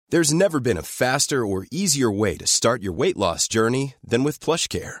There's never been a faster or easier way to start your weight loss journey than with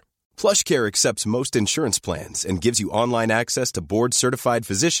PlushCare. PlushCare accepts most insurance plans and gives you online access to board-certified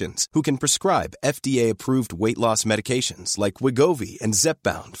physicians who can prescribe FDA-approved weight loss medications like Wegovy and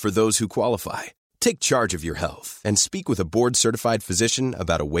Zepbound for those who qualify. Take charge of your health and speak with a board-certified physician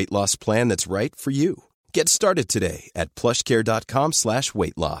about a weight loss plan that's right for you. Get started today at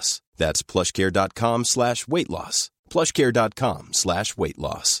plushcare.com/weightloss. That's plushcare.com/weightloss.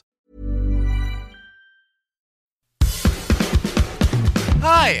 plushcare.com/weightloss.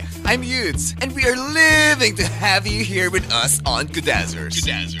 Hi, I'm Yudes, and we are living to have you here with us on Kudazzers.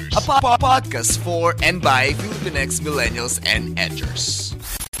 A podcast for and by Filipinx millennials and edgers.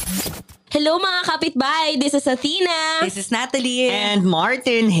 Hello mga kapitbahay, this is Athena. This is Natalie. And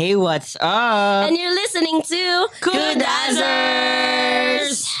Martin, hey, what's up? And you're listening to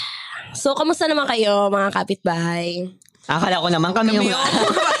Kudazzers! So, kamusta naman kayo mga kapitbahay? Akala ko naman kami yung...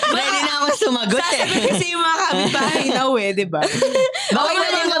 Ready na ako sumagot Sasagot kasi yung mga kapitbahay daw di ba? Bakit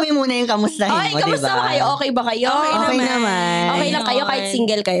naman kami muna yung kamustahin Okay, mo, di kamusta ba? ba kayo? Okay ba kayo? Okay naman. Okay lang kayo kahit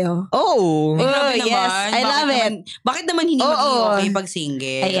single kayo? Oh. Grabe yes, naman. I love it. Bakit naman hindi maging okay pag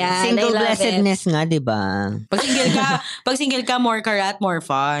single? Ayan, Single I love blessedness nga, di ba? Pag single ka, more karat, more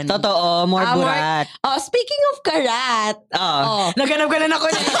fun. Totoo, more burat. Oh, speaking of karat. Oh. Naghanap ka na ako.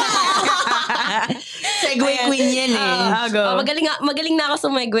 Segway queen yan Go. Magaling na ako sa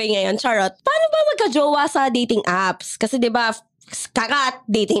segue ngayon. Charot. Paano ba magka-jowa sa dating apps? Kasi 'di ba, karat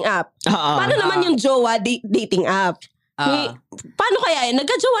dating app. Paano naman yung jowa dating app? Paano kaya yun?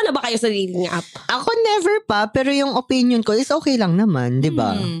 Nagka-jowa na ba kayo sa dating app? Ako never pa, pero yung opinion ko is okay lang naman, di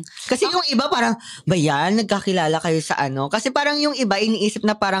ba? Kasi yung iba parang, ba yan, nagkakilala kayo sa ano? Kasi parang yung iba iniisip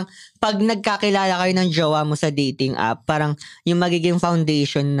na parang pag nagkakilala kayo ng jowa mo sa dating app, parang yung magiging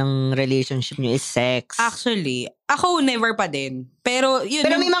foundation ng relationship nyo is sex. Actually, ako never pa din. Pero yun.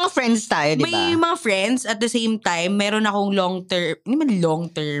 Pero may mga friends tayo, di ba? May mga friends at the same time, meron akong hindi man long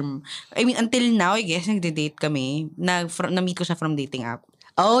term. I mean, until now, I guess, nagde-date kami. Na-meet ko siya from dating app.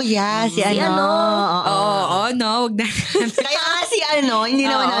 Oh, yeah. Si ano. Oo, no. Wag na. Kaya nga si ano, hindi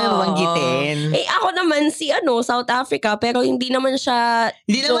naman namin mabanggitin. Ako naman si South Africa, pero hindi naman siya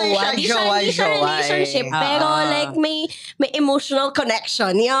Hindi naman siya Hindi siya relationship, pero like may emotional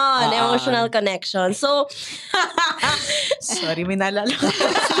connection. Yun, emotional connection. So, Sorry, may naalala ko.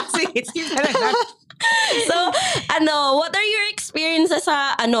 Sige, So, what are your experiences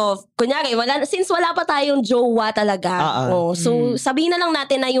sa, kunyari, since wala pa tayong jowa talaga, so sabihin na lang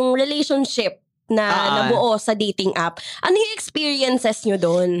natin na yung relationship na nabuo sa dating app. Ano yung experiences nyo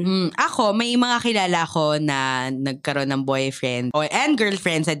doon? Ako, may mga kilala ko na nagkaroon ng boyfriend and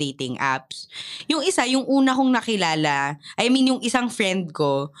girlfriend sa dating apps. Yung isa, yung una kong nakilala, I mean, yung isang friend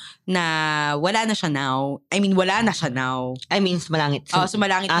ko na wala na siya now. I mean, sumalangit.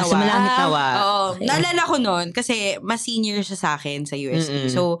 Sumalangit nawa. Sumalangit nawa. Oo. Naalala ko nun kasi mas senior siya sa akin sa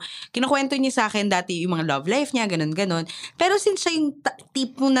UST. So, kinukwento niya sa akin dati yung mga love life niya, ganun. Pero since siya yung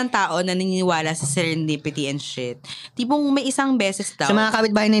tipo ng tao na naniniwala sa serendipity and shit, tipong may isang beses daw. Sa mga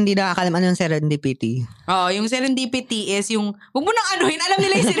kapitbahay na hindi nakakalam ano yung serendipity. Yung serendipity is yung, huwag mo nang anuhin, alam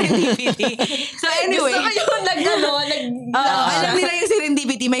nila yung serendipity. So anyway. Gusto ko yung alam nila yung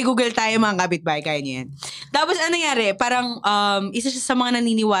serendipity, may Google tayo mga kapitbahay, kaya niyo yan. Tapos ano nangyari, parang isa siya sa mga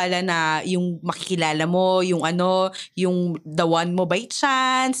naniniwala na yung makikilala mo, yung yung the one mo by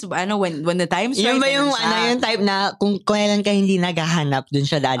chance, when the time's right. Yun ba yung yung type na kung kailan ka hindi naghahanap, dun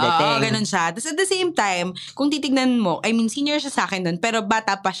siya dadating? Oo, ganun siya. Tapos at the same time, kung titignan mo, I mean, senior siya sa akin nun, pero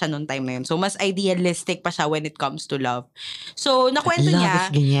bata pa siya nung time na yun. So, mas idealistic pa siya when it comes to love. So, nakwento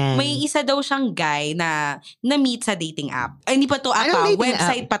niya, may isa daw siyang guy na na-meet sa dating app. Ay, hindi pa to app,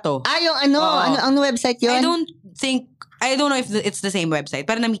 website app? Pa to. Yung ano website yun? I don't know if it's the same website,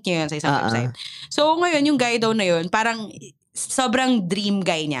 pero na-meet niya yun sa isang website. So, ngayon, yung guy daw na yun, parang sobrang dream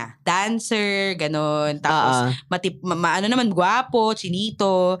guy niya. Dancer, ganon. Tapos, gwapo,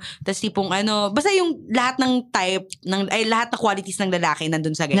 chinito. Tapos tipong basta yung lahat ng type, lahat ng qualities ng lalaki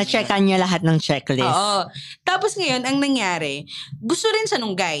nandun sa ganyan. Na-checkan niya lahat ng checklist. Oo. Tapos ngayon, ang nangyari, gusto rin siya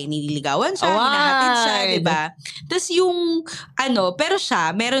nung guy. Nililigawan siya, hinahatid siya, diba? Tapos yung, pero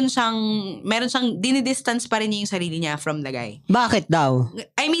siya, meron siyang, dinidistance pa rin niya yung sarili niya from the guy. Bakit daw?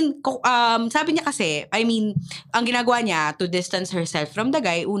 I mean, sabi niya kasi, ang ginagawa niya, to distance herself from the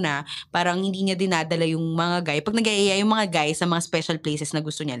guy, una, parang hindi niya dinadala yung mga guy. Pag nag-iaya yung mga guy sa mga special places na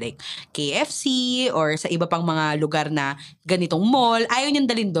gusto niya, like KFC or sa iba pang mga lugar na ganitong mall, ayaw niyang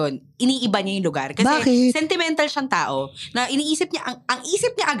dalhin doon. iniiba niya yung lugar. Kasi Bakit? sentimental siyang tao na iniisip niya, ang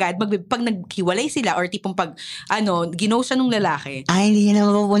isip niya agad, pag naghiwalay sila or tipong pag, ginaw siya nung lalaki. Ay, hindi niya na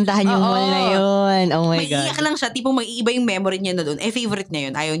mapupuntahan yung mall na yun. Oh my God. Maiiyak lang siya, tipong maiiba yung memory niya na doon. Favorite niya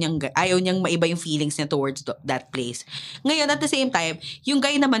yun. Ayaw niyang maiba yung feelings niya towards that place. Ngayon, at the same time, yung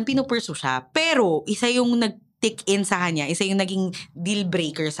guy naman, pinupursu siya. Pero, isa yung tick in sa kanya, isa yung naging deal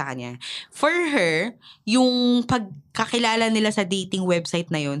breaker sa kanya. For her, yung pagkakilala nila sa dating website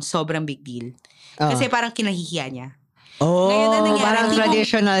na yun, sobrang big deal. Kasi parang kinahihiya niya. Ngayon, nangyari, parang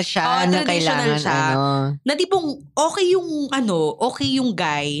traditional siya na traditional kailangan, siya. Na tipong, okay yung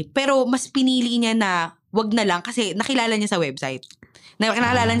guy, pero mas pinili niya na wag na lang kasi nakilala niya sa website.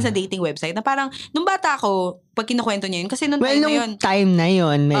 Nakilala niya sa dating website na parang, nung bata ako, pag kinukwento niya yun, kasi nung time na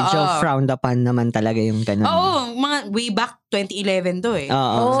yun, medyo frowned upon naman talaga yung ganun. Oo, mga way back 2011 to eh.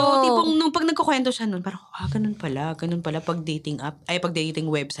 So, tipong nung pag nagkukwento siya nun, parang, ganun pala pag dating app, pag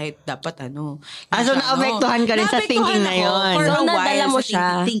dating website, dapat so, naapektuhan ka rin sa thinking na yun. For a while, nadala mo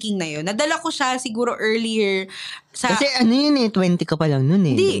sa thinking na yun. Nadala ko siya siguro earlier sa... Kasi 20 ka pa lang nun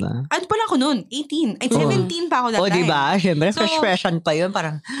eh. Hindi. Diba? Pala ako nun? 18. Ay, 17 pa ako that time. Diba? Syempre, fresh-freshan pa yun.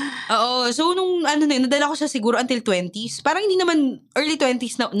 Parang... Oo. So, nung nadala ko siya siguro until 20s. Parang hindi naman early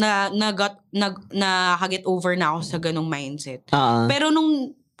 20s na get over na ako sa ganong mindset. Pero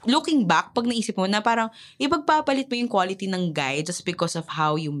nung looking back, pag naisip mo na parang ipagpapalit mo yung quality ng guy just because of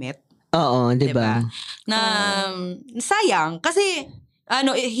how you met. Oo, diba? Na sayang. Kasi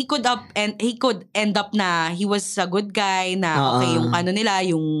he could end up na he was a good guy na okay yung nila,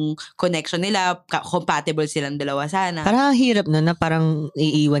 yung connection nila, compatible silang dalawa sana. Parang hirap na parang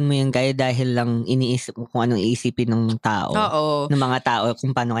iiwan mo yung guy dahil lang iniisip mo kung anong iisipin ng tao. Ng mga tao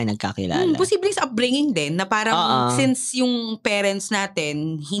kung paano kayo nagkakilala. Posibleng sa upbringing din na parang since yung parents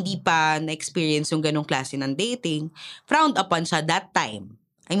natin hindi pa na-experience yung ganong klase ng dating, frowned upon siya that time.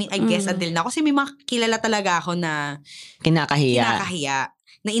 I mean, I guess until now. Kasi may mga kilala talaga ako na kinakahiya.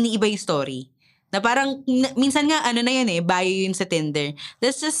 Na iniiba yung story. Na parang, minsan nga, na yan bio yun sa Tinder.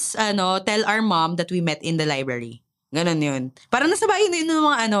 Let's just, tell our mom that we met in the library. Ganon yun. Parang nasa bio na yun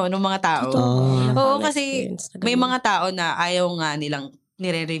ng mga tao. Oo, kasi may mga tao na ayaw nga nilang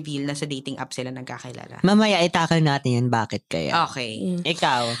nire-reveal na sa dating app sila nagkakilala. Mamaya itakal natin yan. Bakit kaya? Okay.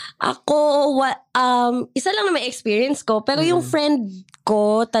 Ikaw? Ako, isa lang na may experience ko. Pero yung friend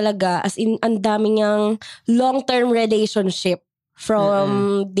ko talaga, as in, ang dami niyang long-term relationship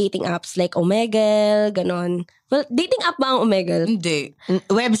from dating apps like Omegle, ganon. Well, dating app ba ang Omegle? Hindi.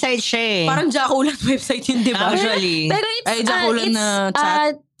 Website siya eh. Parang Jakulan website yun, di ba? Actually. Pero it's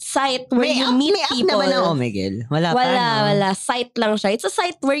a site where you meet people. May app na ba ng Omegle? Wala. Site lang siya. It's a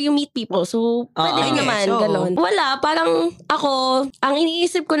site where you meet people. So, pwede rin naman, ganon. Wala, parang ako, ang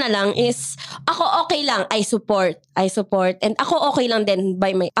iniisip ko na lang is, ako okay lang, I support. And ako okay lang din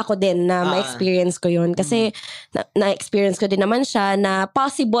ako din na ma-experience ko yun. Kasi, na-experience ko din naman siya na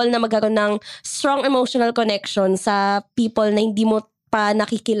possible na magkaroon ng strong emotional connection sa people na hindi mo pa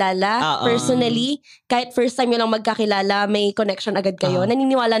nakikilala personally. Kahit first time nyo lang magkakilala, may connection agad kayo.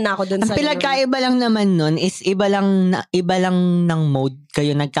 Naniniwala na ako dun sa... Ang pinagkaiba lang naman nun is iba lang ng mode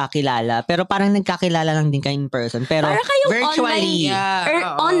kayo nagkakilala. Pero parang nagkakilala lang din kayo in person. Pero virtually.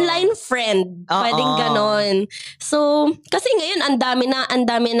 Online friend. Pwedeng ganon. So, kasi ngayon, ang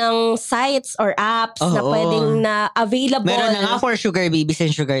dami ng sites or apps na pwedeng na available. Meron na nga for sugar babies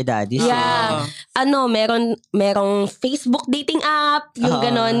and sugar daddies. Yeah. Merong Facebook dating app, yung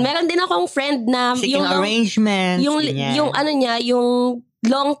ganon. Meron din akong friend na seeking arrangements. Yung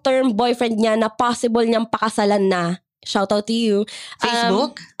long-term boyfriend niya na possible niyang pakasalan na. Shout out to you.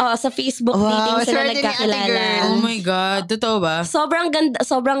 Facebook? Sa Facebook dating sila nagkakilala. Oh my God. Totoo ba? Sobrang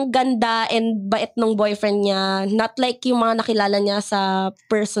ganda and bait nung boyfriend niya. Not like yung mga nakilala niya sa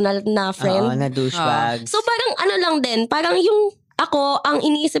personal na friend. Na douchebags. So parang lang din. Parang yung ako, ang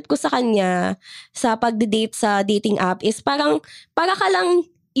iniisip ko sa kanya sa pagde-date sa dating app is parang para ka lang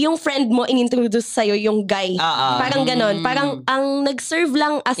yung friend mo inintroduce sa'yo yung guy. Parang ganon. Parang ang nag-serve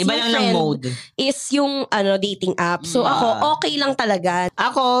lang as iba yung lang friend mode is yung dating app. So ako, okay lang talaga.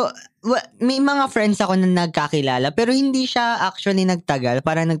 Ako, may mga friends ako na nagkakilala pero hindi siya actually nagtagal.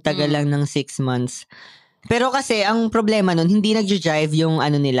 Parang nagtagal lang ng 6 months. Pero kasi, ang problema nun, hindi nag-jive yung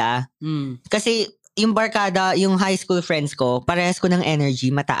nila. Kasi, yung barkada, yung high school friends ko, parehas ko ng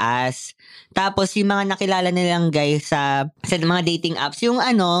energy, mataas. Tapos yung mga nakilala nilang guys sa mga dating apps, yung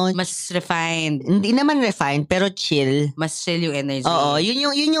mas refined. Hindi naman refined, pero chill. Mas chill yung energy. Oo,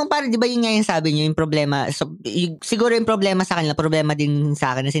 yun yung parang, di ba yun nga yung sabi niyo, yung problema, siguro yung problema sa kanila, problema din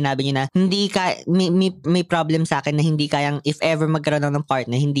sa akin na sinabi niyo na, may problem sa akin na hindi kayang, if ever magkaroon ng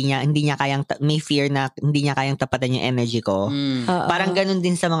partner, hindi niya kayang, may fear na hindi niya kayang tapatan yung energy ko. Parang ganun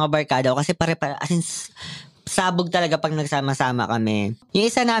din sa mga barkada ko, kasi as in, sabog talaga pag nagsama-sama kami. Yung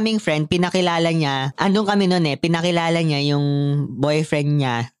isa naming friend, pinakilala niya, andun kami nun pinakilala niya yung boyfriend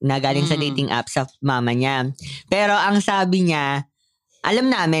niya na galing sa dating app sa mama niya. Pero ang sabi niya, alam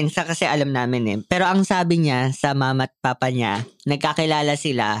namin pero ang sabi niya sa mama at papa niya, nagkakilala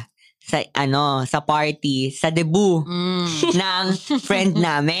sila sa party, sa debut ng friend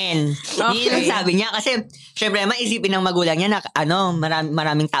namin. Okay. Yun ang sabi niya. Kasi, syempre, maisipin ng magulang niya na,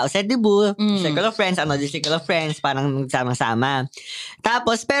 maraming tao sa debut, circle of friends, circle of friends, parang sama-sama.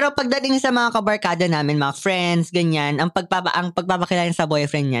 Tapos, pero pagdating sa mga kabarkada namin, mga friends, ganyan, ang pagpapakilala sa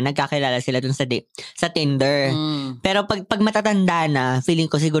boyfriend niya, nagkakilala sila dun sa Tinder. Pero pag matatanda na, feeling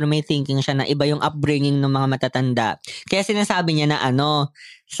ko siguro may thinking siya na iba yung upbringing ng mga matatanda. Kaya sinasabi niya na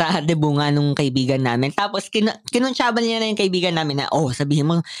sa debut nga nung kaibigan namin. Tapos kinuntsyaban niya na yung kaibigan namin na, sabihin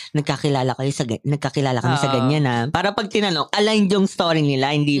mo, nagkakilala kami sa ganyan na. Para pag tinanong, aligned yung story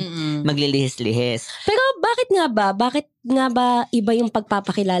nila, hindi maglilihis-lihis. Pero bakit nga ba iba yung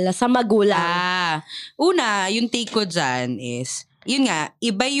pagpapakilala sa magulang? Una, yung take ko dyan is, yun nga,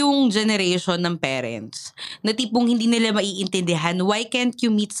 iba yung generation ng parents na tipong hindi nila maiintindihan, why can't you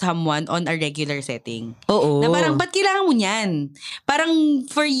meet someone on a regular setting? Oo. Na parang, ba't kailangan mo yan? Parang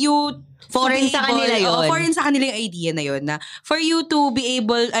for you foreign sa kanila yun. Foreign sa kanila yung idea na yun. Na for you to be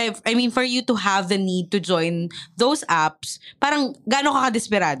able, for you to have the need to join those apps, parang gano'n ka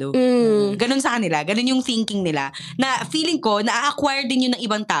kadesperado. Ganon sa kanila. Ganon yung thinking nila. Na feeling ko, na-acquire din yun ng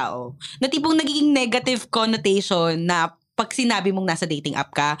ibang tao. Na tipong nagiging negative connotation na pag sinabi mong nasa dating app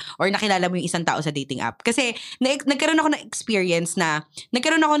ka or nakilala mo yung isang tao sa dating app. Kasi nagkaroon ako ng experience na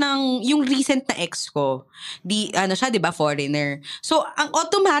nagkaroon ako ng yung recent na ex ko. Siya, 'di ba, foreigner. So, ang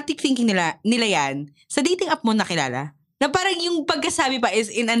automatic thinking nila yan, sa dating app mo nakilala. Na parang yung pagkasabi pa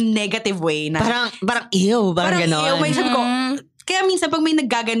is in a negative way na Parang ew, parang ganon. May sabi ko, kaya minsan pag may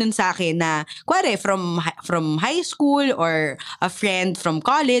naggaganon sa akin na, kuwari, from high school or a friend from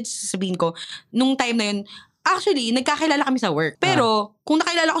college, sabihin ko, nung time na yun, actually, nagkakilala kami sa work. Pero, kung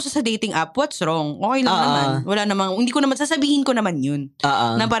nakilala ko siya sa dating app, what's wrong? Okay lang naman. Wala namang, sasabihin ko naman yun.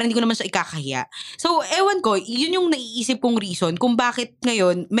 Na parang hindi ko naman siya ikakahiya. So, ewan ko, yun yung naiisip kong reason kung bakit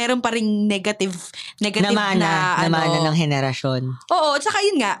ngayon, meron pa ring negative namana ng henerasyon. Oo, at saka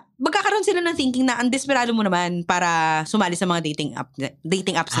yun nga, magkakaroon sila ng thinking na ang desperado mo naman para sumali sa mga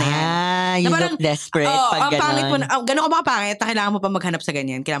dating apps na yan. You look desperate pag gano'n. Pangit mo na, gano'n ka ba kapangit na kailangan mo pa maghanap sa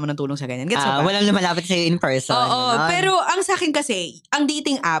ganyan? Kailangan mo ng tulong sa ganyan? Gets mo ba? Walang lumalapit sa'yo in person. Oo, pero ang sa akin kasi, ang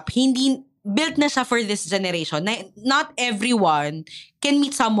dating app, hindi built na siya for this generation. Na not everyone can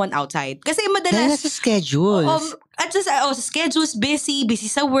meet someone outside. Kasi madalas... Dahil sa schedules. At sa schedules, busy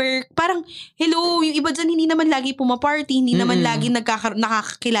sa work. Parang, hello, yung iba dyan hindi naman lagi pumaparty, hindi naman lagi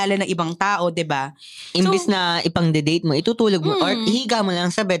nakakakilala ng ibang tao, diba? Imbis na ipang-date mo, itutulog mo, or higa mo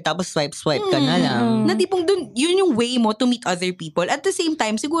lang sa bed, tapos swipe ka na lang. Na tipong dun, yun yung way mo to meet other people. At the same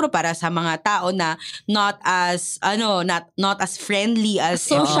time, siguro para sa mga tao na not as friendly as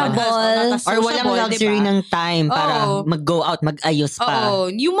sociable. Or walang luxury ng time para mag-go out, mag-ayos pa. Oo.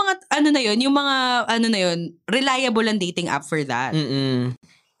 Yung mga, reliable ang dating app for that.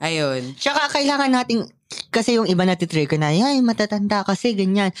 Ayun. Tsaka kailangan nating, kasi yung iba natitrigger na, ay, matatanda kasi,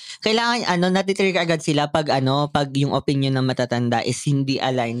 ganyan. Kailangan, natitrigger agad sila pag yung opinion ng matatanda is hindi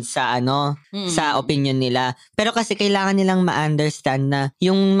aligned sa, sa opinion nila. Pero kasi kailangan nilang ma-understand na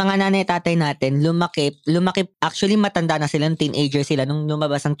yung mga nanay tatay natin, lumaki, actually matanda na sila, teenager sila, nung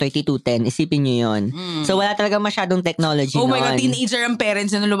lumabas ang 3210, isipin nyo yun. So, wala talaga masyadong technology noon. Oh my God, teenager ang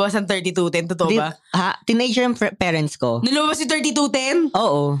parents na nung lumabas ang 3210, totoo ba? Teenager ang parents ko. Nung lumabas yung 3210?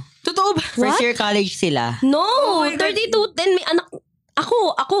 Oo. Totoo ba? First year college sila. No, 3210 may anak.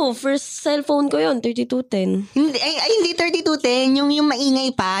 Ako, first cellphone ko yun, 3210. Hindi 3210, yung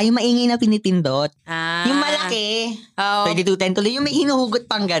maingay pa, yung maingay na pinipindot. Yung malaki, 3210 tuloy, yung may hinuhugot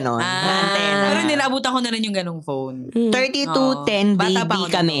pang gano'n. Pero nilabutan ko na rin yung ganong phone. 3210 baby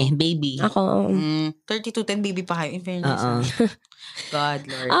kami, baby. Ako. 3210 baby pa kayo, in fairness. God,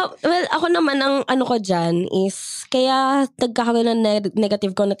 Lord. Well, ako naman, ang ko dyan is, kaya nagkakaroon ng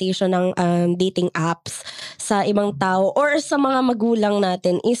negative connotation ng dating apps sa ibang tao or sa mga magulang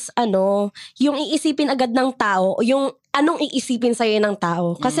natin is yung iisipin agad ng tao, yung anong iisipin sa'yo ng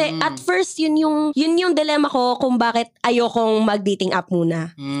tao. Kasi at first, yun yung dilemma ko kung bakit ayokong mag-dating app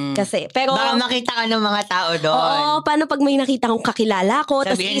muna. Kasi, pero... Baka makita ka ng mga tao doon. Oo, paano pag may nakita kong kakilala ko,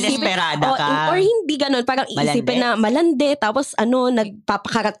 tapos Sabihin, iisipin... desperada ka. Or hindi ganun, parang iisipin na malandi, tapos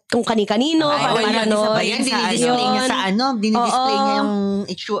nagpapakarat kung kani-kanino, parang gano'n. Dinidisplay niya sa dinidisplay niya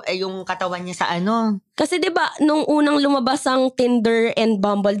yung katawan niya sa Kasi 'di ba nung unang lumabas ang Tinder and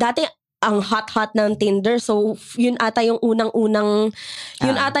Bumble, dati ang hot ng Tinder. So, yun ata yung unang-unang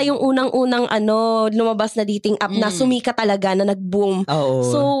lumabas na dating app na sumika talaga, na nag-boom.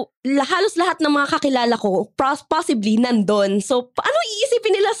 So, halos lahat ng mga kakilala ko, possibly nandun. So, ano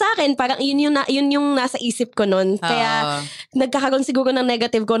iisipin nila sa akin? Parang yun yung nasa isip ko nun. Kaya, nagkakaroon siguro ng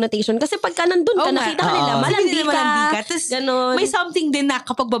negative connotation. Kasi pagka nandun ka, nakita ka nila, malandi ka. May something din na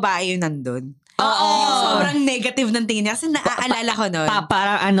kapag babae yung nandun. Sobrang negative ng tingin niya. Kasi naaalala ko nun.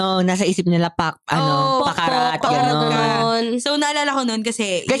 Parang nasa isip nila pakarat, gano'n. So, naalala ko nun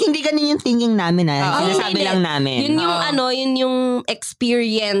kasi hindi ganun yung thinking namin sinasabi lang namin. Yun yung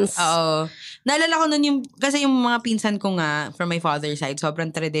experience. Oo. Naalala ko nun kasi yung mga pinsan ko nga, from my father's side, sobrang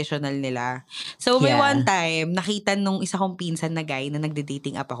traditional nila. So, may one time, nakita nung isa kong pinsan na guy na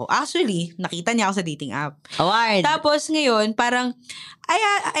nagde-dating app ako. Actually, nakita niya ako sa dating app. Award. Tapos ngayon, parang,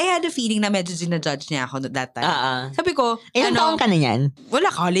 I had a feeling na medyo ginajudge niya ako that time. Sabi ko, ilang taon ka na yan?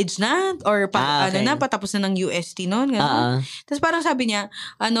 Wala, college na. Or patapos na ng UST noon. Tapos parang sabi niya,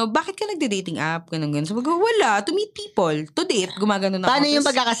 bakit ka nagde-dating app? Ganun. Sabi ko, wala, to meet people, to date. Gumagano na ako. Paano yung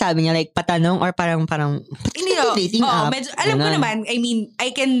pagkakasabi niya? Like, patanong or parang dating app? Medyo, alam ko naman, I mean,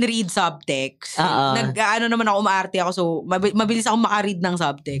 I can read subtext. Naman ako, umaarte ako, so mabilis akong makaread ng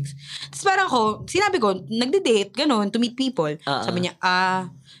subtext. Tapos parang sinabi ko, nagde-date, ganun, to meet people. Sabi niya,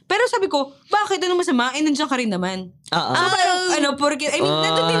 pero sabi ko, bakit? Ano masama? Nandiyan ka rin naman. So parang, porque, I mean,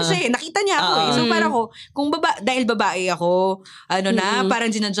 nandun din siya nakita niya ako So parang kung dahil babae ako,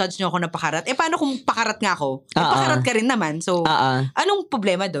 parang ginajudge niyo ako na pakarat. Paano kung pakarat nga ako? Pakarat ka rin naman. So, anong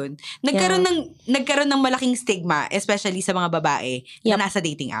problema doon? Nagkaroon ng malaking stigma, especially sa mga babae na nasa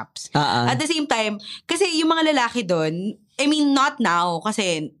dating apps. At the same time, kasi yung mga lalaki doon, I mean, not now,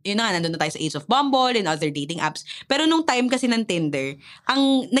 kasi yun na nga, nandun na tayo sa age of Bumble and other dating apps. Pero nung time kasi ng Tinder,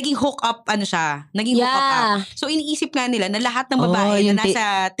 ang naging hook up, naging hook up app. So, iniisip nga nila na lahat ng babae na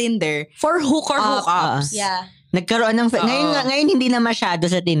nasa Tinder, for hookups. Nagkaroon ng... Ngayon hindi na masyado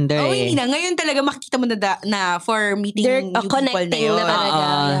sa Tinder hindi na. Ngayon talaga makikita mo na for meeting new people na yun. Na talaga.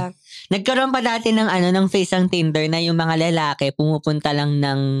 Nagkaroon pa dati ng face ang Tinder na yung mga lalaki pumupunta lang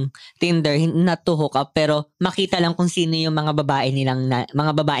ng Tinder not to hook up, pero makita lang kung sino yung mga babae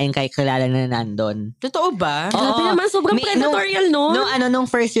mga babaeng kilala na nandun. Totoo ba? Grabe naman, sobrang predatorial, no? Nung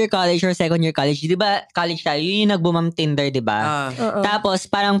first year college or second year college, di ba college tayo, yun yung nag-boom ang Tinder, di ba?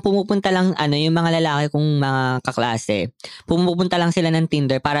 Tapos parang pumupunta lang yung mga lalaki kung mga kaklase. Pumupunta lang sila ng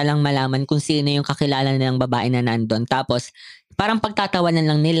Tinder para lang malaman kung sino yung kakilala ng babae na nandun. Tapos parang pagtatawanan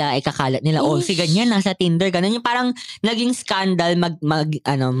lang nila, kakalat nila, si ganyan, nasa Tinder. Ganun yung parang naging scandal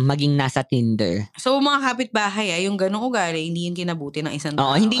maging nasa Tinder. So, mga kapitbahay, yung ganung ugali, hindi yun kinabuti ng isang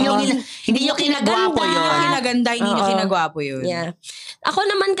tao. Hindi nyo kinagwapo yun. Hindi nyo kinagwapo yun. Yeah. Ako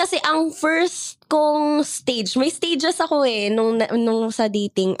naman kasi, ang first kong stage, may stages ako nung sa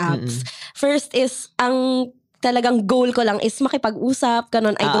dating apps. First is, ang talagang goal ko lang is makipag-usap,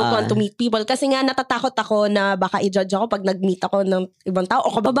 ganun. I don't want to meet people. Kasi nga natatakot ako na baka i-judge ako pag nag-meet ako ng ibang tao.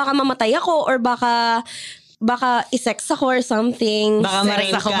 O baka mamatay ako or baka i-sex ako or something. Baka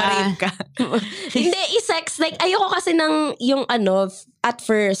ma-rape ka. Hindi, i-sex. Like, ayoko kasi ng yung at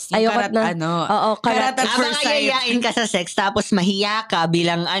first. Ayoko karat na. Karat at first sight. Ayayain ka sa sex, tapos mahiya ka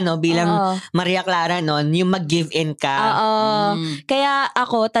bilang Maria Clara nun, yung mag-give-in ka. Kaya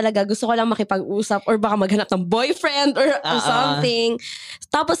ako talaga, gusto ko lang makipag-usap or baka maghanap ng boyfriend or something.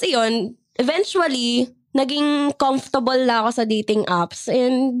 Tapos iyon, eventually, naging comfortable na ako sa dating apps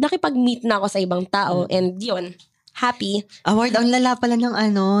and nakipag-meet na ako sa ibang tao and yun, happy. Award, ang lala pala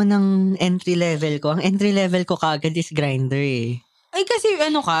ng entry level ko. Ang entry level ko kagad is Grindr Ay, kasi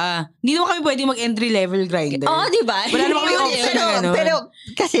hindi naman kami pwede mag-entry level Grindr. Oo, di ba? Wala naman kami option na gano'n. Pero,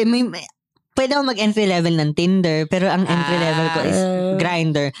 kasi pwede ako mag-entry level ng Tinder, pero ang entry level ko is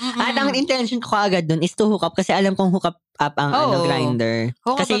Grindr. At ang intention ko agad dun is to hook up kasi alam kong hook up ang Grindr.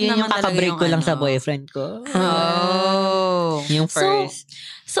 Kasi yun yung kakabreak ko lang sa boyfriend ko. Yung first.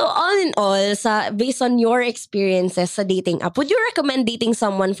 So all in all, based on your experiences sa dating app, would you recommend dating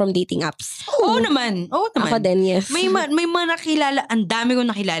someone from dating apps? Oo naman. Ako din, yes. May mga nakilala, ang dami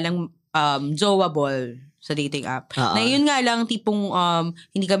kong nakilalang jowa-ball sa dating app. Na yun nga lang, tipong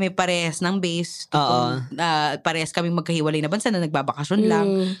hindi kami parehas ng base. Tipong parehas kami magkahiwalay na bansa na nagbabakasyon lang.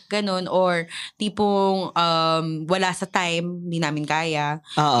 Ganon. Or tipong wala sa time, hindi namin kaya.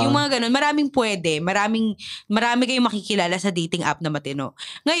 Yung mga ganon, maraming pwede. Marami kayong makikilala sa dating app na matino.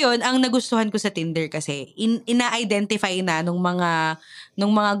 Ngayon, ang nagustuhan ko sa Tinder kasi, ina-identify na nung mga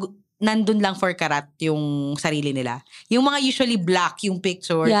nandun lang for karat yung sarili nila. Yung mga usually black yung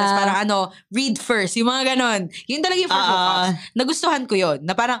picture. Tapos parang read first. Yung mga ganon. Yun talaga yung first hookups. Nagustuhan ko yun.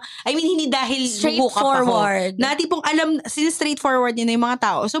 Na parang, hindi dahil straightforward. Na tipong since straightforward yun na yung mga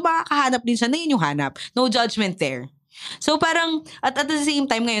tao. So baka kahanap din siya na yun yung hanap. No judgment there. So parang, at the same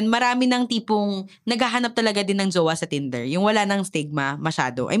time ngayon, marami ng tipong naghahanap talaga din ng jowa sa Tinder. Yung wala ng stigma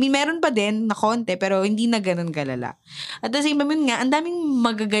masyado. Meron pa din na konti, pero hindi na ganun kalala. At the same time, yun nga, ang daming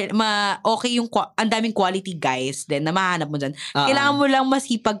ang daming quality guys din na mahanap mo dyan. Kailangan mo lang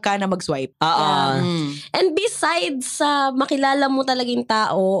masipag ka na mag-swipe. And besides makilala mo talaga yung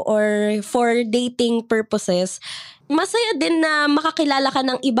tao or for dating purposes, masaya din na makakilala ka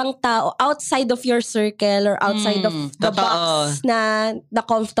ng ibang tao outside of your circle or outside of the box na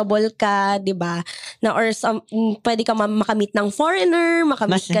comfortable ka, di ba? Na or pwede ka makamit ng foreigner,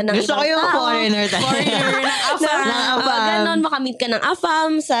 makamit ka ng gusto ibang ko yung tao. Foreigner ng ganon, makamit ka ng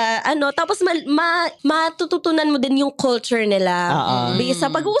AFAM sa tapos matututunan mo din yung culture nila. Sa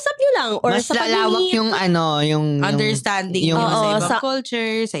pag-uusap nyo lang or mas sa lalawak yung yung understanding yung sa ibang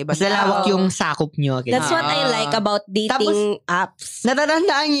culture, sa ibang mas lalawak yung sakop nyo. That's what I like about dating apps.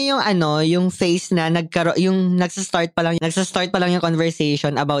 Natatandaan niyo yung yung phase na yung nagsastart pa lang yung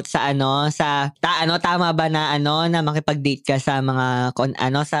conversation about sa tama ba na na makipag-date ka sa mga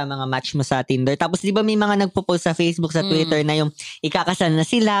sa mga match mo sa Tinder. Tapos di ba may mga nagpo-post sa Facebook, sa Twitter na yung ikakasal na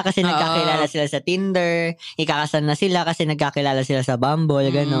sila kasi nagkakilala sila sa Tinder, ikakasal na sila kasi nagkakilala sila sa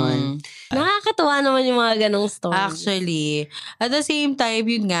Bumble, ganon. Nakakatuwa naman yung mga ganong story. Actually, at the same time,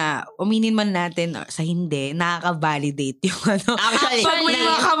 yun nga, uminin man natin sa hindi, nakaka-validate yung Actually, pag may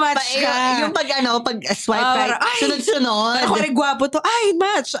makamatch ka. Yung pag swipe right, sunod-sunod. Parang kung gwapo to,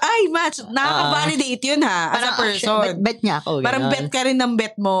 match. Nakaka-validate yun ha, as a person. Bet niya ako. Parang bet ka rin ng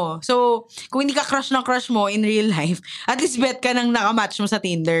bet mo. So, kung hindi ka crush ng crush mo in real life, at least bet ka ng nakamatch mo sa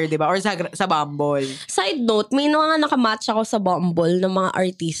Tinder, di ba? Or sa Bumble. Side note, may mga nakamatch ako sa Bumble ng mga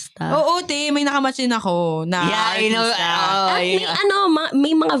artista. Oo, may nakamatch din ako na artista. At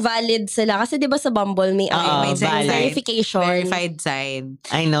may mga valid sila. Kasi di ba sa Bumble may verification. Verified sign.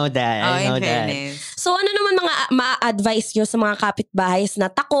 I know that. I know that. So ano naman mga ma-advise nyo sa mga kapitbahays na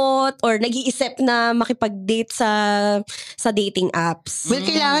takot or nag-iisip na makipag-date sa dating apps? Well,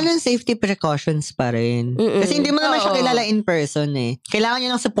 kailangan ng safety precautions pa rin. Kasi hindi mo naman siya kilala in person eh. Kailangan nyo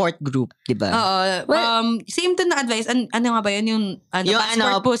ng support group, di ba? Same to na advice. Ano nga ba yun? Yung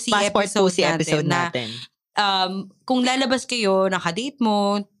Passport Pussy episode natin. Kung lalabas kayo, nakadate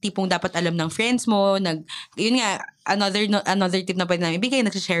mo, tipong dapat alam ng friends mo, yun nga, another tip na pwede namin ibigay,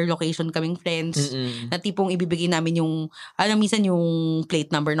 nagsishare location kaming friends, na tipong ibibigay namin yung, minsan yung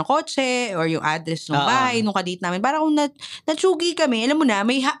plate number ng kotse, or yung address ng bahay, nung kadate namin. Para kung natsugi kami, alam mo na,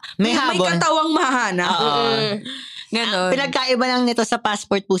 may katawang mahanap. Ganon. Pinagkaiba lang nito sa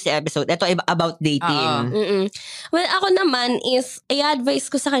Passport Pussy episode. Ito about dating. Well, ako naman is,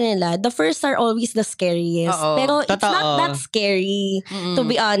 i-advise ko sa kanila, the first are always the scariest. Pero it's not that scary, to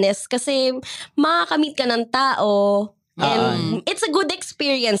be honest. Kasi makakamit ka ng tao, and it's a good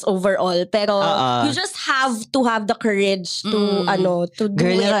experience overall. Pero you just have to have the courage to to do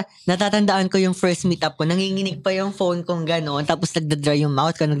it. Natatandaan ko yung first meetup ko. Nanginginig pa yung phone kong gano'n. Tapos nagdadry yung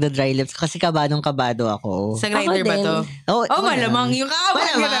mouth ko, nagdadry lips. Kasi kabado ako. Sa Grindr ba to? Malamang yung kabado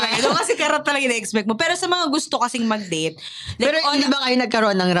ka talaga. Kasi karat talaga na-expect mo. Pero sa mga gusto kasing mag-date. Pero hindi ba kayo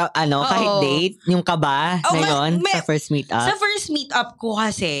nagkaroon ng kahit date? Yung kaba na yun sa first meetup? Sa first meetup ko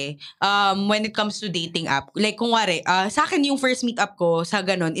kasi, when it comes to dating app, like kung wari, sa akin yung first meetup ko sa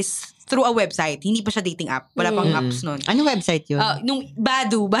ganon is through a website. Hindi pa siya dating app. Wala pang apps nun. Anong website yun? Nung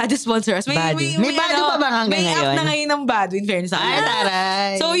Badu sponsor us. May Badu pa ba hanggang ngayon? May app na ngayon ng Badu in fairness. Ay,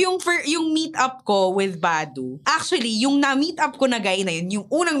 taray. So yung meet up ko with Badu, actually, yung na-meet up ko na guy na yun, yung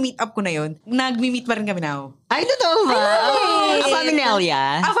unang meet up ko na yun, nagmi-meet pa rin kami now. Ay, totoo ba?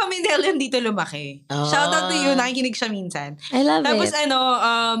 Afaminelya? Afaminelya dito lumaki. Shout out to you, nakikinig siya minsan. I love Tapos it.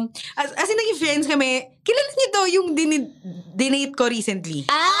 as in naging friends kami, kilala niyo to yung dinate ko recently.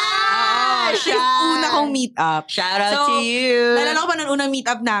 Siya! Yung una kong meet up. Shout out to you! Nalala ko pa nung unang meet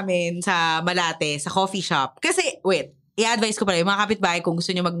up namin sa Malate, sa coffee shop. Kasi, i-advise ko pala yung mga kapitbahay kung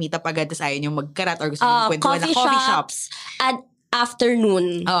gusto nyo mag-meet up agad tapos ayaw nyo magkarat or gusto nyo magkwentuhan ng coffee shops.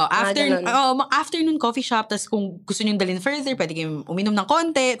 afternoon. Afternoon coffee shop. Tapos kung gusto nyo dalhin further, pwede kayong uminom ng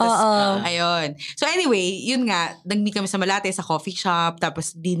konti. Tapos, ayun. So anyway, yun nga, nag-meet kami sa Malate sa coffee shop.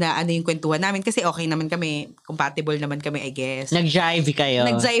 Tapos di na yung kwentuhan namin. Kasi okay naman kami. Compatible naman kami, I guess. Nag-jive kayo.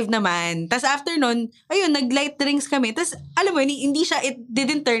 Nag-jive naman. Tapos after nun, ayun, nag-light drinks kami. Tapos, alam mo, hindi siya, it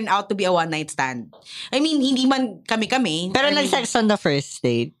didn't turn out to be a one-night stand. I mean, hindi man kami-kami. Pero nag-sex on the first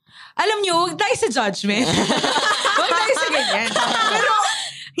date. Alam nyo, huwag tayo sa judgment. Huwag tayo sa ganyan. Pero,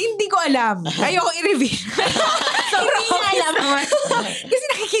 hindi ko alam. Ayoko i-reveal. Hindi niya alam. Kasi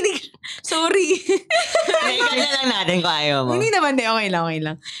nakikinig. Sorry. Kaya lang natin kung ayaw mo. Hindi naman, okay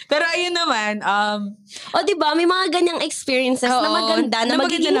lang. Pero ayun naman, diba, may mga ganyang experiences na maganda, na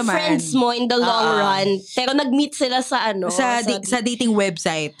magiging naman friends mo in the long run. Pero nag-meet sila sa sa dating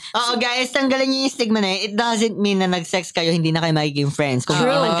website. Oo, guys, tanggalin niyo yung stigma na yun. It doesn't mean na nag-sex kayo, hindi na kayo magiging friends. Kung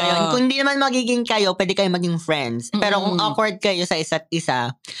hindi naman magiging kayo, pwede kayo maging friends. Pero kung awkward kayo sa isa't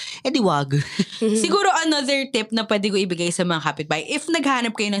isa, edi wag. Siguro another tip na pwede ko ibigay sa mga kapitbahay, if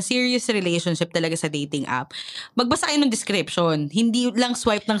naghanap kayo ng serious relationship talaga sa dating app, magbasa kayo ng description. Hindi lang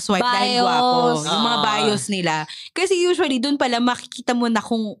swipe ng swipe dahil gwapo. Yung mga bios nila. Kasi usually, dun pala makikita mo na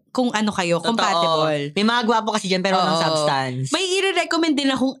kung ano kayo, compatible. May mga gwapo kasi dyan pero walang substance. May i-recommend din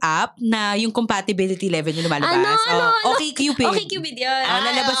akong app na yung compatibility level nyo lumalabas. Okay Cupid. Okay Cupid yun.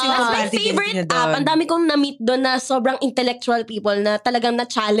 Nalabas yung compatibility favorite na doon. app. Ang dami kong na-meet doon na sobrang intellectual people na talagang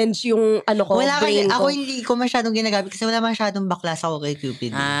na-challenge yung brain ko. Ako hindi ko masyadong ginagamit kasi wala masyadong bakla sa okay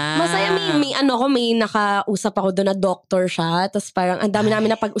Cupid. Masaya may nakausap ako doon na doctor siya. Tapos parang ang dami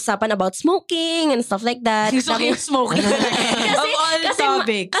namin na pag-usapan about smoking and stuff like that. Gusto ko yung smoking. Of all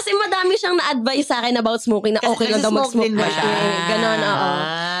topics. Kasi madami siyang na-advise sa akin about smoking na okay lang daw mag-smoke. Ganon, oo.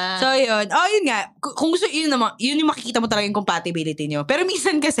 So, yun. Yun nga. Kung gusto, yun yung makikita mo talaga yung compatibility nyo. Pero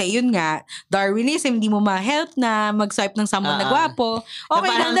minsan kasi, yun nga, Darwinism, hindi mo ma-help na mag-swipe ng someone na gwapo.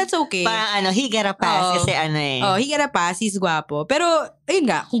 Okay lang, that's okay. Parang he got a pass kasi he got a pass, he's gwapo. Pero, ayun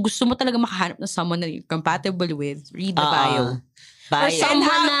nga, kung gusto mo talaga makahanap ng someone na you're compatible with, read the bio. Or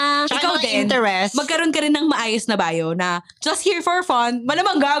someone na ikaw din, magkaroon ka rin ng maayos na bio na just here for fun,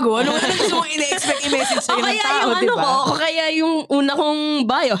 malamang gago. Ano gusto mong ina-expect i-message sa'yo ng tao, diba? Kaya yung una kong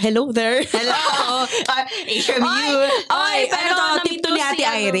bio, hello there. Hello. Asian you. Pero tip to ni Ate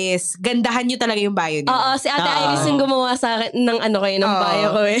Iris, gandahan nyo talaga yung bio niyo. Oo, si Ate Iris yung gumawa sa akin ng ng bio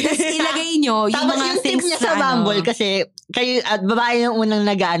ko eh. Tapos ilagay nyo yung mga things niya sa Bumble kasi kayo, at babae yung unang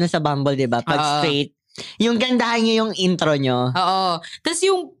nag-ano sa Bumble, diba? Pag straight. Yung gandahan niyo yung intro nyo. Oo. Tapos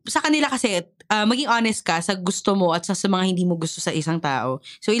yung sa kanila kasi, maging honest ka sa gusto mo at sa mga hindi mo gusto sa isang tao.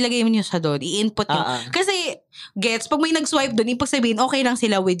 So, ilagay mo nyo sa doon. I-input nyo. Kasi, pag may nag-swipe doon, ibig sabihin, okay lang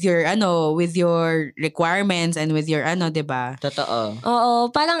sila with your requirements and with your diba? Totoo.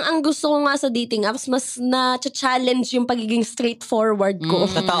 Oo. Parang ang gusto ko nga sa dating apps, mas na-challenge yung pagiging straightforward ko.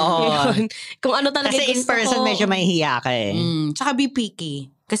 Totoo. Kung ano talaga kasi gusto ko. Kasi in person, medyo mahihiya ka eh. Tsaka be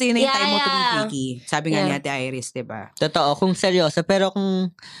picky. Kasi yun na yung time mo to be picky. Sabi nga ni Ate Iris, diba? Totoo, kung seryoso. Pero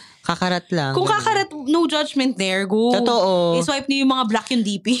kung kakarat lang. Kung kakarat, no judgment there. Go. Totoo. I-swipe niyo yung mga black yung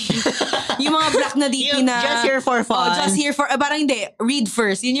DP. Yung mga black na DP na... Just here for fun. Just here for... parang hindi. Read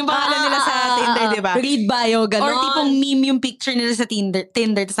first. Yun yung pangalan nila sa Tinder, diba? Read bio, gano'n. Or tipong meme yung picture nila sa Tinder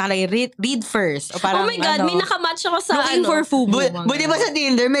tapos nakalagay, read first. O parang, oh my God, may nakamatch ako sa looking for FUBU. Buti ba sa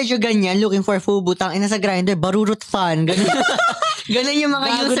Tinder, medyo ganyan, looking for FUBU, tangina sa Grindr, barurut fan. Ganun yung mga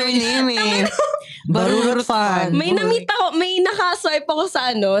username eh. Barurut fan. May na-meet ako, may nakaswipe ako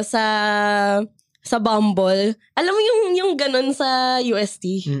sa Bumble. Alam mo yung ganun sa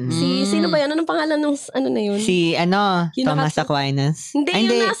UST? Sino ba yan? Anong pangalan ng na yun? Si Thomas Aquinas. Hindi,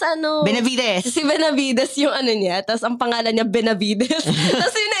 yung nasa Benavides. Si Benavides yung niya. Tapos ang pangalan niya Benavides.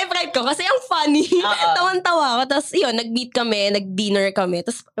 Tapos yun na-fright ko kasi ang funny. Tawan-tawa ako. Tapos yun, nag-meet kami, nag-dinner kami.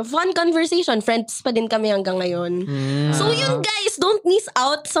 Tapos fun conversation. Friends pa din kami hanggang ngayon. So yun guys, don't miss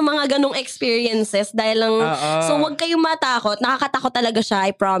out sa mga ganong experiences dahil lang, so wag kayong matakot. Nakakatakot talaga siya,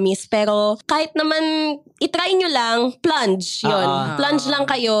 I promise. Pero kahit naman itry nyo lang, plunge yun. Plunge lang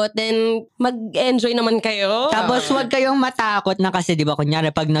kayo, then mag-enjoy naman kayo. Tapos huwag kayong matakot na kasi di ba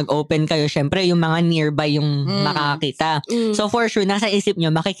kunyari pag nag-open kayo, syempre yung mga nearby yung makakita. So for sure, nasa isip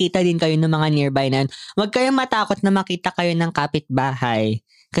nyo, makikita din kayo ng mga nearby na yun. Huwag kayong matakot na makita kayo ng kapitbahay.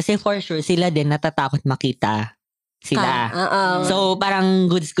 Kasi for sure, sila din natatakot makita sila. So, parang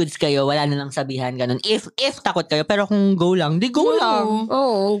goods kayo, wala na lang sabihan, ganun. If takot kayo, pero kung go lang, di go lang.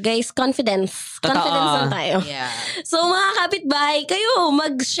 Guys, confidence. Totoo. Confidence lang tayo. Yeah. So, mga kapitbahay, kayo,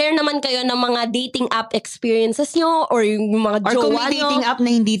 mag-share naman kayo ng mga dating app experiences nyo or yung mga Or jowa kung may dating app na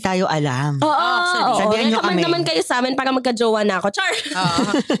hindi tayo alam. Sabihan nyo recommend kami. naman kayo sa amin para magka-jowa na ako. Char!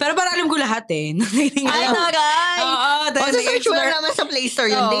 Pero para alam ko lahat eh. Ay, tagay! O, search mo lang naman sa Play Store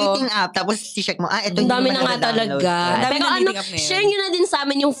yung dating app. Tapos, si-check mo, ito Ang dami na nga talaga. Pero share nyo na din sa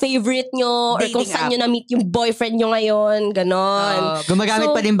amin yung favorite nyo or kung saan nyo na-meet yung boyfriend nyo ngayon. Ganon. Gumagamit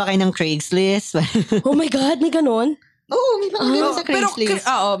pa din ba kayo ng Craigslist? Oh my God, may ganon? May mga ganon sa Craigslist.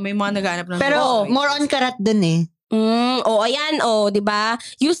 May mga naghahanap ng Pero, more on karat dun eh. Ayan, di ba?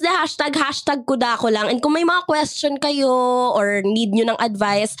 Use the hashtag Kudako lang. And kung may mga question kayo or need nyo ng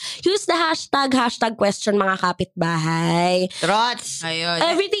advice, use the hashtag question mga kapitbahay. Trots! Ayun.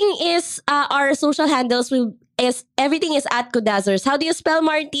 Everything is, our social handles everything is at Kudazzers. How do you spell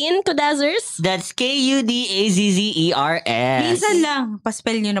Martin, Kudazzers? That's Kudazzers. Minsan lang.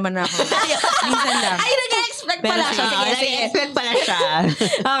 Paspell nyo naman ako. Minsan lang. Ay, nag-expect pala siya. Nag-expect pala siya.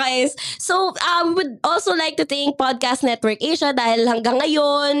 Okay. So, would also like to thank Podcast Network Asia dahil hanggang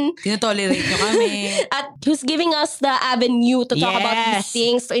ngayon, Tinotolerate nyo kami. at who's giving us the avenue to talk about these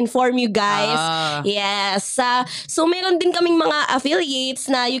things, to inform you guys. Yes. So, meron din kaming mga affiliates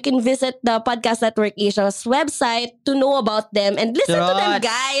na you can visit the Podcast Network Asia's website to know about them and listen to them,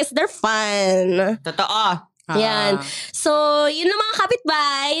 guys. They're fun. Totoo. Yan. So, yun na mga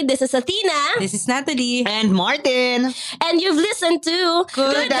kapitbahay. This is Athena. This is Natalie. And Martin. And you've listened to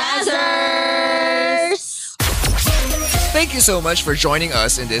Kudazzers. Thank you so much for joining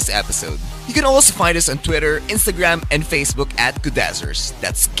us in this episode. You can also find us on Twitter, Instagram, and Facebook at Kudazzers.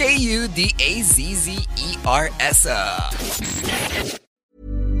 That's Kudazzers.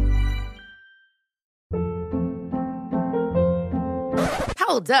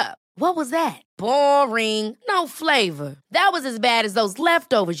 Hold up. What was that? Boring. No flavor. That was as bad as those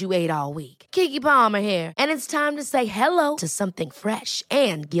leftovers you ate all week. Keke Palmer here, and it's time to say hello to something fresh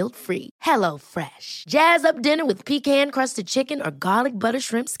and guilt-free. Hello Fresh. Jazz up dinner with pecan-crusted chicken or garlic butter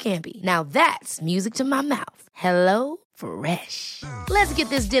shrimp scampi. Now that's music to my mouth. Hello Fresh. Let's get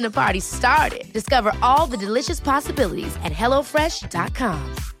this dinner party started. Discover all the delicious possibilities at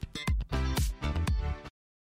HelloFresh.com.